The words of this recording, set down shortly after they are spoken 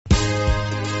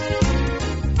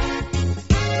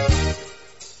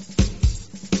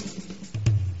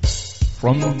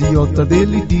From the altar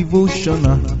daily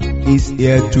devotional is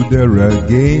here to there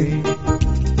again.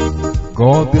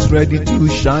 God is ready to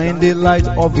shine the light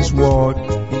of His word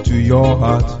into your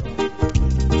heart.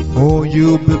 Oh,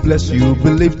 you'll be blessed, you'll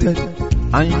be lifted,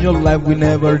 and your life will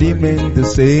never remain the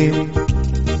same.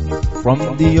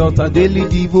 From the altar daily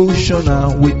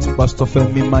devotional with Pastor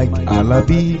Femi Mike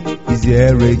Alabi is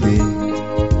here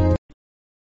again.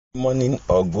 Morning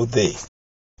or good day.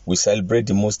 We celebrate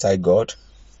the Most High God.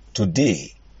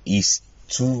 Today is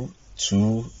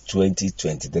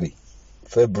 2/2/2023,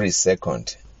 February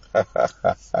 2nd.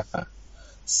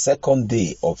 Second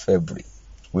day of February.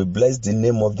 We bless the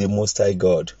name of the Most High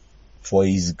God for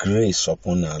His grace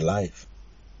upon our life.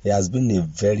 He has been a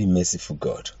very merciful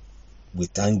God. We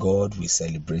thank God, we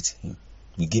celebrate Him.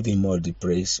 We give Him all the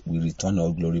praise, we return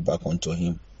all glory back unto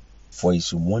Him for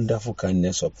His wonderful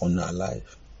kindness upon our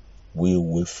life. We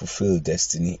will fulfill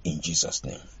destiny in Jesus'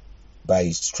 name. By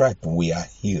His stripe we are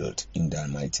healed in the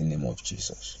mighty name of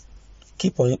Jesus.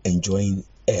 Keep on enjoying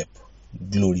help,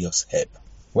 glorious help.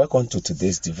 Welcome to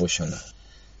today's devotional.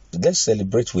 Let's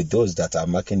celebrate with those that are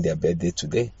marking their birthday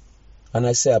today. And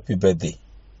I say happy birthday.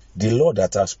 The Lord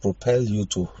that has propelled you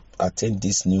to attain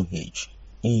this new age.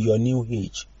 In your new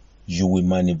age, you will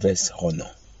manifest honor.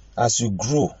 As you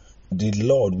grow, the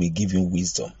Lord will give you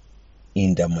wisdom.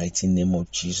 In the mighty name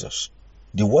of Jesus.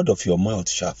 The word of your mouth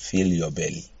shall fill your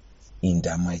belly. In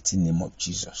the mighty name of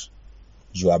Jesus.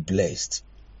 You are blessed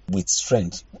with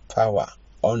strength, power,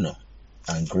 honor,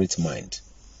 and great mind.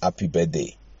 Happy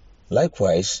birthday.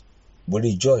 Likewise, we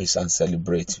rejoice and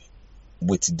celebrate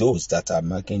with those that are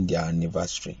marking their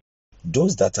anniversary.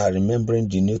 Those that are remembering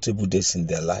the notable days in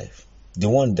their life. The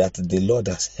one that the Lord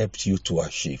has helped you to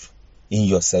achieve. In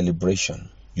your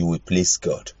celebration, you will praise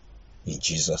God. In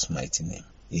Jesus' mighty name.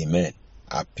 Amen.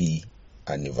 Happy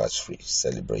anniversary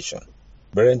celebration.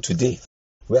 Brethren, today,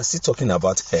 we are still talking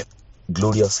about help.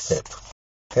 Glorious help.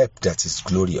 Help that is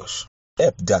glorious.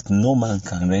 Help that no man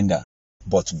can render,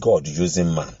 but God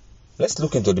using man. Let's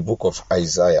look into the book of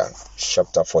Isaiah,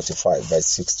 chapter 45, verse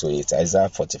 6 to 8. Isaiah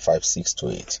 45, 6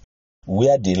 to 8.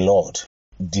 Where the Lord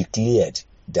declared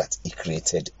that He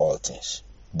created all things,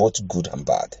 both good and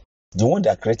bad. The one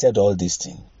that created all these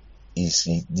things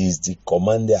is the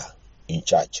commander in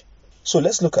charge. So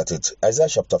let's look at it. Isaiah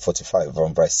chapter 45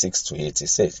 from verse 6 to 8. It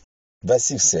says, verse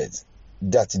 6 says,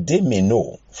 that they may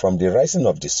know from the rising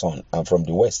of the sun and from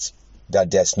the west that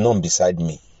there is none beside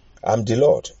me. I am the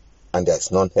Lord, and there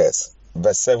is none else.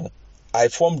 Verse 7, I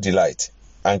form the light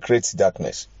and create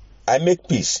darkness. I make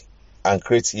peace and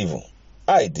create evil.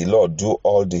 I, the Lord, do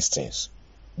all these things.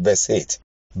 Verse 8,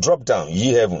 drop down,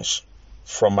 ye heavens,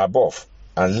 from above,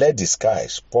 and let the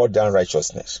skies pour down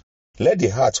righteousness. Let the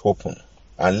heart open,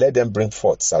 and let them bring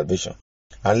forth salvation.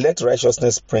 And let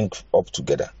righteousness spring up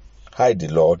together. I, the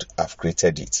Lord, have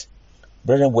created it.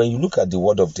 Brethren, when you look at the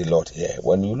word of the Lord here,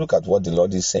 when you look at what the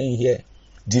Lord is saying here,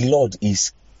 the Lord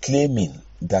is claiming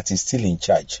that He's still in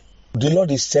charge. The Lord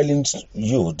is telling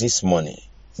you this morning,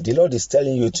 the Lord is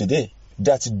telling you today,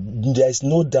 that there is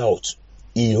no doubt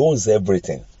He owns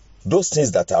everything. Those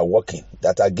things that are working,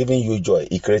 that are giving you joy,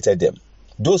 He created them.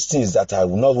 Those things that are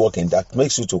not working, that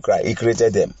makes you to cry, He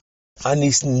created them. And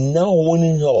He's now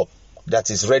owning up that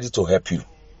He's ready to help you.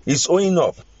 He's owning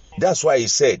up. That's why He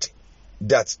said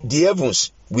that the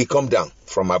heavens will come down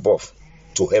from above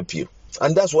to help you.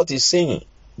 And that's what He's saying,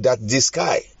 that the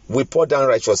sky will pour down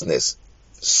righteousness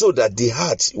so that the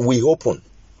heart will open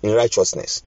in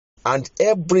righteousness. And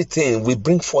everything will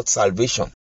bring forth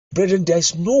salvation. Brethren, there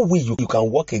is no way you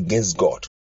can walk against God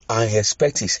and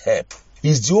expect His help.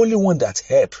 He's the only one that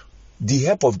helps. The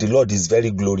help of the Lord is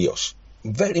very glorious.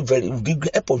 Very, the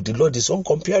help of the Lord is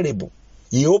incomparable.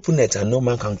 He opened it and no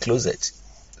man can close it.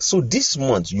 So this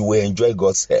month you will enjoy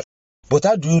God's help. But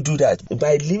how do you do that?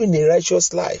 By living a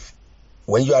righteous life.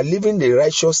 When you are living a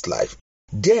righteous life,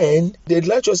 then the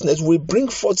righteousness will bring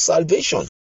forth salvation.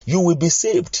 You will be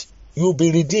saved. You will be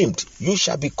redeemed. You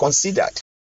shall be considered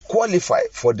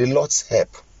qualified for the Lord's help.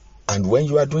 And when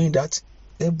you are doing that,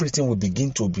 everything will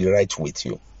begin to be right with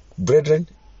you. Brethren,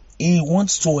 He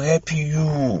wants to help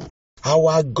you.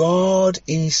 Our God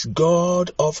is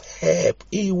God of help.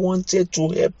 He wanted to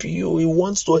help you. He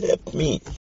wants to help me.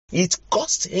 It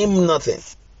cost Him nothing.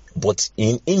 But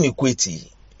in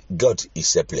iniquity, God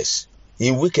is helpless.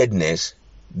 In wickedness,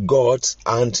 God's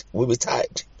hand will be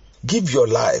tied. Give your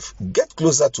life. Get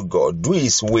closer to God. Do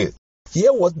His will.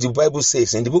 Hear what the Bible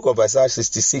says in the book of Isaiah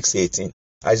 66:18.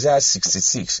 Isaiah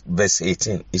 66 verse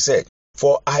 18. He said,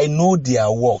 for I know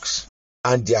their works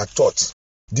and their thoughts.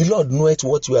 The Lord knoweth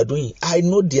what you are doing. I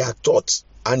know their thoughts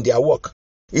and their work.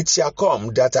 It shall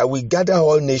come that I will gather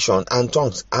all nations and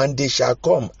tongues, and they shall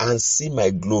come and see my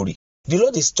glory. The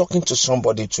Lord is talking to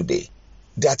somebody today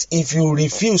that if you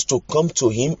refuse to come to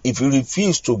Him, if you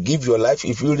refuse to give your life,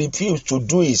 if you refuse to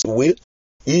do His will,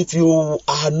 if you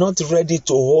are not ready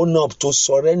to own up, to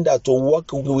surrender, to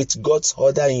work with God's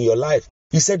order in your life,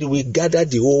 He said He will gather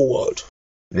the whole world.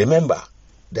 Remember,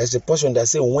 there's a portion that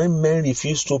says, when men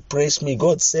refuse to praise me,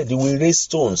 God said He will raise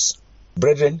stones.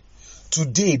 Brethren,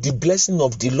 today the blessing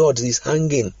of the Lord is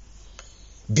hanging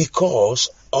because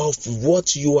of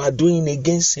what you are doing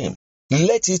against Him.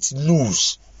 Let it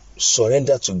loose.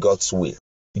 Surrender to God's will,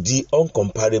 the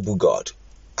uncomparable God,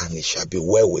 and it shall be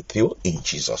well with you in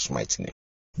Jesus' mighty name.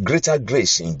 Greater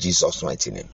grace in Jesus'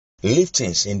 mighty name.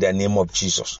 Liftings in the name of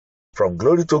Jesus. From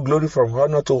glory to glory, from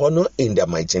honor to honor, in the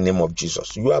mighty name of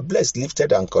Jesus. You are blessed,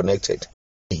 lifted, and connected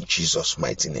in Jesus'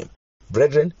 mighty name.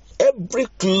 Brethren, every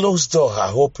closed door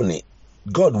are opening.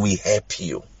 God will help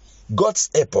you. God's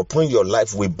help upon your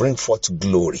life will bring forth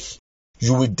glory.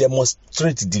 You will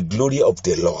demonstrate the glory of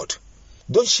the Lord.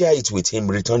 Don't share it with Him,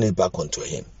 return it back unto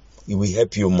Him. He will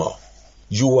help you more.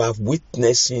 You are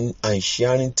witnessing and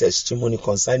sharing testimony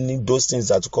concerning those things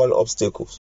that you call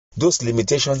obstacles. Those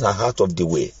limitations are out of the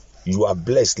way. You are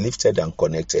blessed, lifted, and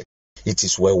connected. It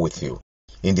is well with you.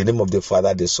 In the name of the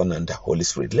Father, the Son, and the Holy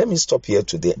Spirit. Let me stop here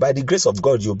today. By the grace of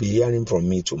God, you'll be hearing from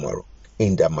me tomorrow.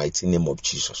 In the mighty name of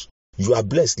Jesus. You are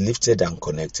blessed, lifted, and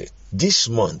connected. This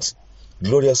month,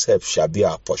 glorious help shall be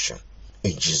our portion.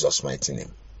 In Jesus' mighty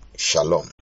name. Shalom.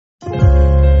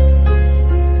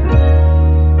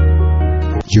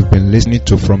 You've been listening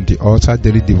to From the Altar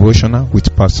Daily Devotional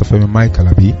with Pastor Femi Mike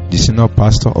Alabi, the Senior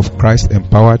Pastor of Christ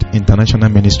Empowered International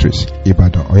Ministries,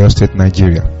 Ibadan, Oyo State,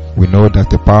 Nigeria. We know that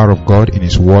the power of God in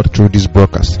His Word through this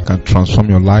broadcast can transform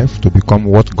your life to become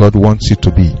what God wants you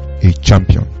to be, a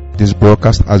champion. This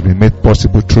broadcast has been made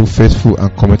possible through faithful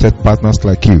and committed partners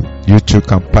like you. You too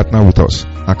can partner with us.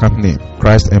 Account name,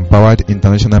 Christ Empowered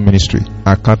International Ministry.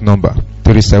 Account number,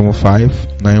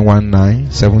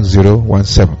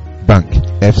 375-919-7017. Bank,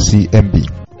 FCMB.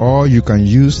 Or you can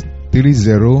use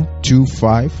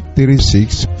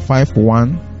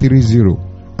 3025365130.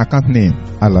 Account name,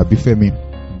 Alabifemi.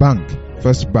 Bank,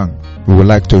 First Bank. We would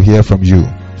like to hear from you.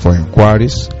 For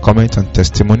inquiries, comments, and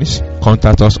testimonies,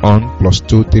 contact us on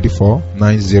 +234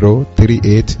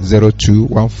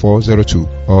 9038021402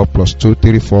 or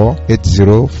 +234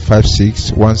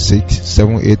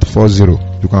 8056167840.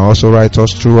 You can also write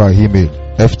us through our email,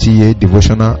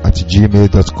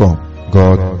 ftadevotional@gmail.com.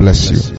 God bless you.